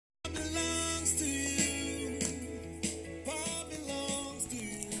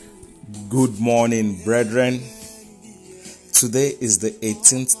Good morning, brethren. Today is the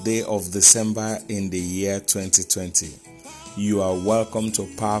 18th day of December in the year 2020. You are welcome to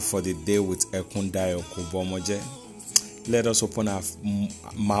Power for the Day with Ekundayo Kubomoje. Let us open our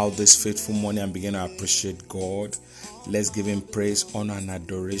mouth this faithful morning and begin to appreciate God. Let's give Him praise, honor, and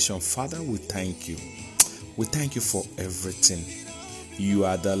adoration. Father, we thank you. We thank you for everything. You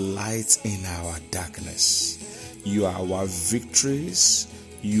are the light in our darkness. You are our victories.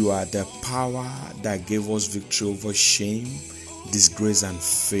 You are the power that gave us victory over shame, disgrace, and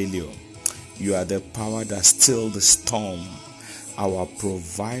failure. You are the power that stilled the storm, our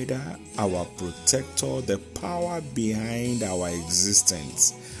provider, our protector, the power behind our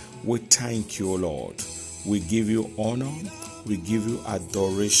existence. We thank you, Lord. We give you honor. We give you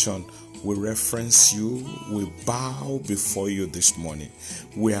adoration. We reference you. We bow before you this morning.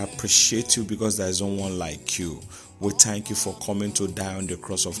 We appreciate you because there is no one like you. We thank you for coming to die on the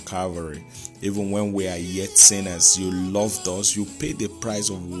cross of Calvary. Even when we are yet sinners, you loved us. You paid the price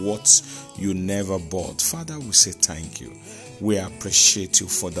of what you never bought. Father, we say thank you. We appreciate you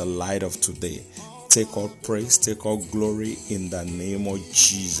for the light of today. Take all praise, take all glory in the name of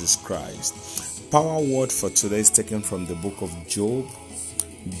Jesus Christ. Power word for today is taken from the book of Job.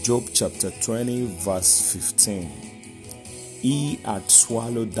 Job chapter 20 verse 15. He hath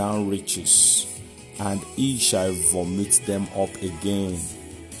swallowed down riches, and he shall vomit them up again.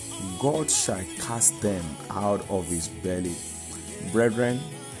 God shall cast them out of his belly. Brethren,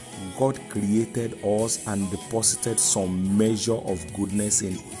 God created us and deposited some measure of goodness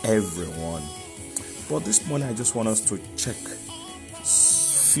in everyone. But this morning I just want us to check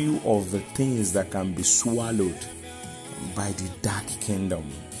few of the things that can be swallowed by the dark kingdom.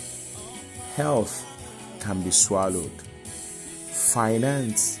 Health can be swallowed.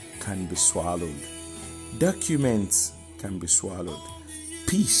 Finance can be swallowed. Documents can be swallowed.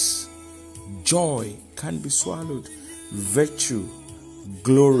 Peace, joy can be swallowed. Virtue,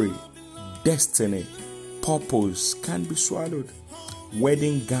 glory, destiny, purpose can be swallowed.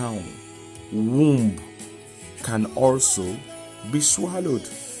 Wedding gown, womb can also be swallowed.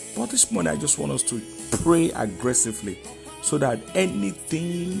 But this morning I just want us to pray aggressively so that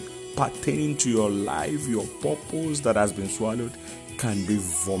anything pertaining to your life, your purpose that has been swallowed can be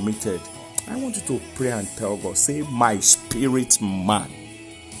vomited. I want you to pray and tell God, say, my spirit man,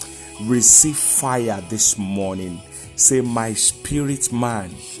 receive fire this morning. Say, my spirit man,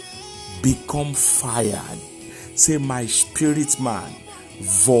 become fired. Say, my spirit man,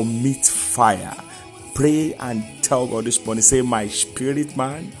 vomit fire. Pray and tell God this morning, say, my spirit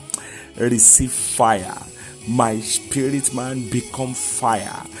man, receive fire. My spirit man, become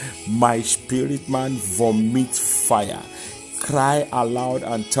fire. My spirit man, vomit fire. Cry aloud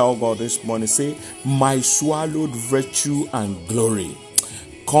and tell God this morning, say, my swallowed virtue and glory,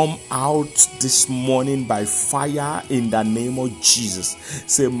 come out this morning by fire in the name of Jesus.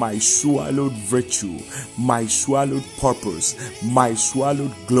 Say, my swallowed virtue, my swallowed purpose, my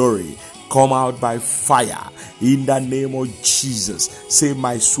swallowed glory, come out by fire in the name of Jesus. Say,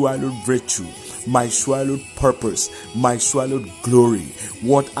 my swallowed virtue, my swallowed purpose, my swallowed glory.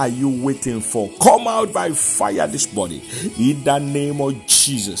 What are you waiting for? Come out by fire this morning in the name of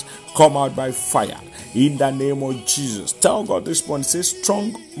Jesus. Come out by fire in the name of Jesus. Tell God this morning, say,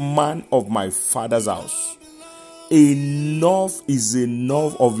 strong man of my father's house, enough is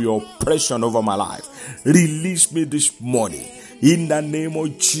enough of your oppression over my life. Release me this morning in the name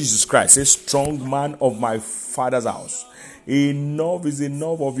of Jesus Christ. Say, strong man of my father's house, enough is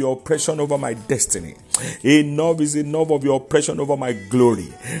enough of your oppression over my destiny. Enough is enough of your oppression over my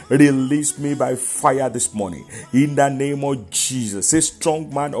glory. Release me by fire this morning in the name of Jesus. Say,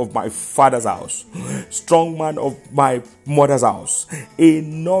 strong man of my father's house, strong man of my mother's house,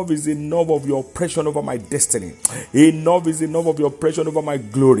 enough is enough of your oppression over my destiny. Enough is enough of your oppression over my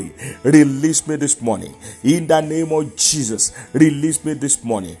glory. Release me this morning in the name of Jesus. Release me this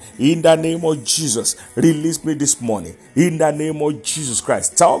morning in the name of Jesus. Release me this morning in the name of Jesus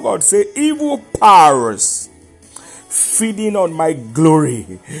Christ. Tell God, say, evil powers feeding on my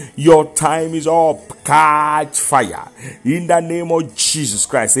glory, your time is up. Catch fire in the name of Jesus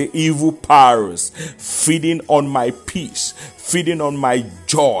Christ. Say, evil powers feeding on my peace, feeding on my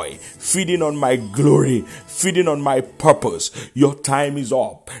joy, feeding on my glory, feeding on my purpose, your time is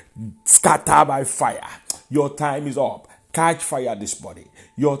up. Scatter by fire. Your time is up. Catch fire this morning.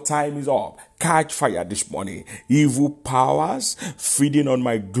 Your time is up. Catch fire this morning. Evil powers feeding on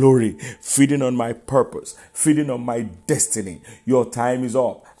my glory, feeding on my purpose, feeding on my destiny. Your time is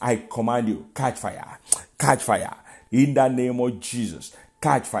up. I command you, catch fire. Catch fire. In the name of Jesus.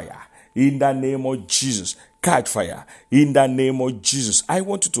 Catch fire. In the name of Jesus. catch fire. In the name of Jesus, I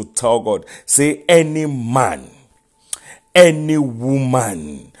want you to tell God, say, any man, any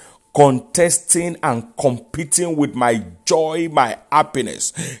woman contesting and competing with my joy, my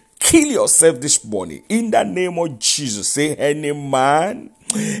happiness, kill yourself this morning. In the name of Jesus, say, any man,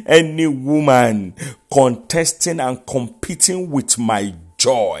 any woman contesting and competing with my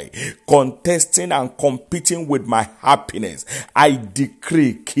joy, contesting and competing with my happiness, I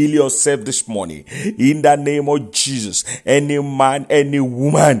decree, kill yourself this morning. In the name of Jesus, any man, any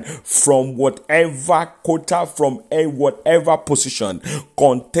woman from whatever quota, from whatever position,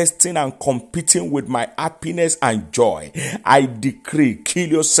 contesting and competing with my happiness and joy, I decree, kill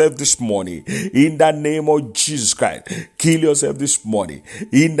yourself this morning. In the name of Jesus Christ, kill yourself this morning.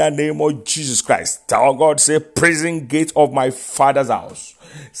 In the name of Jesus Christ, tell God, say, prison gate of my father's house.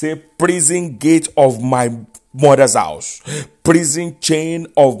 Say, prison gate of my mother's house, prison chain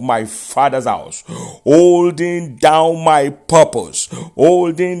of my father's house, holding down my purpose,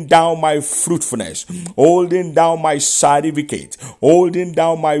 holding down my fruitfulness, holding down my certificate, holding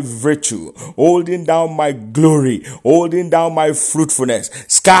down my virtue, holding down my glory, holding down my fruitfulness,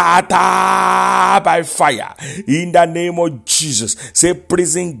 scatter by fire. In the name of Jesus, say,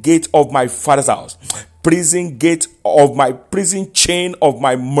 prison gate of my father's house, prison gate of my prison chain of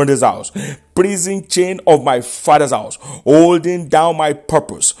my mother's house, prison chain of my father's house, holding down my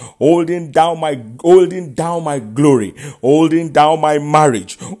purpose, holding down my glory, holding down my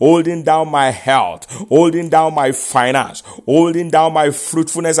marriage, holding down my health, holding down my finance, holding down my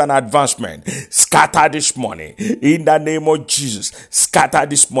fruitfulness and advancement. Scatter this morning. In the name of Jesus, scatter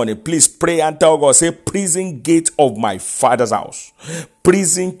this morning. Please pray and tell God, say, prison gate of my father's house,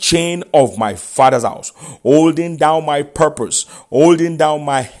 prison chain of my father's house, holding down my purpose, holding down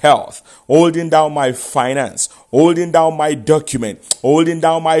my health, holding down my finance, holding down my document, holding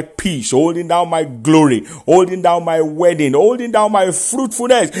down my peace, holding down my glory, holding down my wedding, holding down my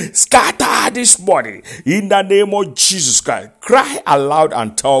fruitfulness. Scatter this morning. In the name of Jesus Christ, cry aloud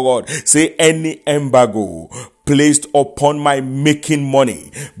and tell God, say, any embargo placed upon my making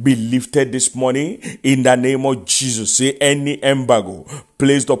money be lifted this morning. In the name of Jesus, say, any embargo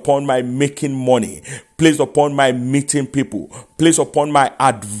placed upon my making money, placed upon my meeting people, placed upon my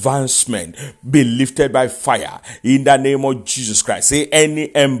advancement, be lifted by fire. In the name of Jesus Christ, say,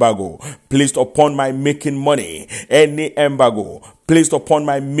 any embargo placed upon my making money, any embargo placed upon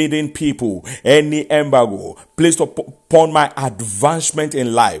my meeting people, any embargo placed upon my advancement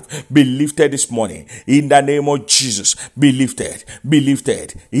in life, be lifted this morning. In the name of Jesus, be lifted, be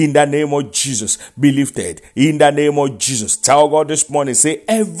lifted. In the name of Jesus, be lifted. In the name of Jesus, tell God this morning, say,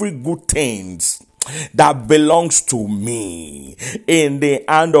 every good things that belongs to me in the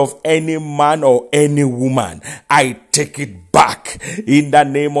hand of any man or any woman, I take it back. In the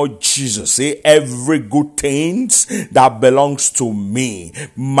name of Jesus, say, every good things that belongs to me,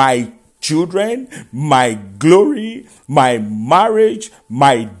 my children, my glory, my marriage,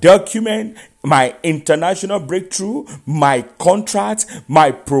 my document, my international breakthrough, my contract,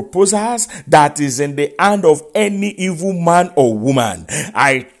 my proposals that is in the hand of any evil man or woman,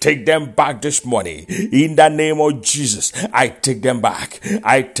 I take them back this morning. In the name of Jesus, I take them back.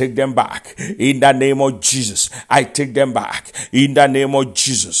 I take them back. In the name of Jesus, I take them back. In the name of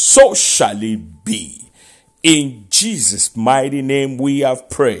Jesus, so shall it be. In Jesus' mighty name we have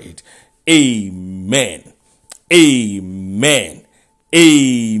prayed. Amen. Amen.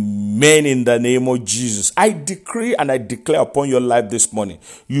 Amen. In the name of Jesus, I decree and I declare upon your life this morning,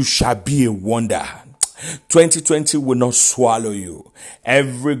 you shall be a wonder. 2020 will not swallow you.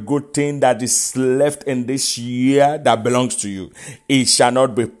 Every good thing that is left in this year that belongs to you, it shall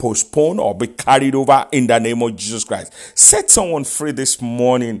not be postponed or be carried over in the name of Jesus Christ. Set someone free this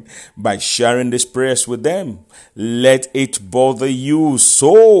morning by sharing these prayers with them. Let it bother you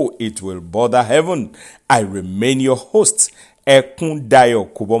so it will bother heaven. I remain your host,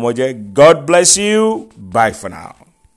 Ekundayo Kubomoje. God bless you. Bye for now.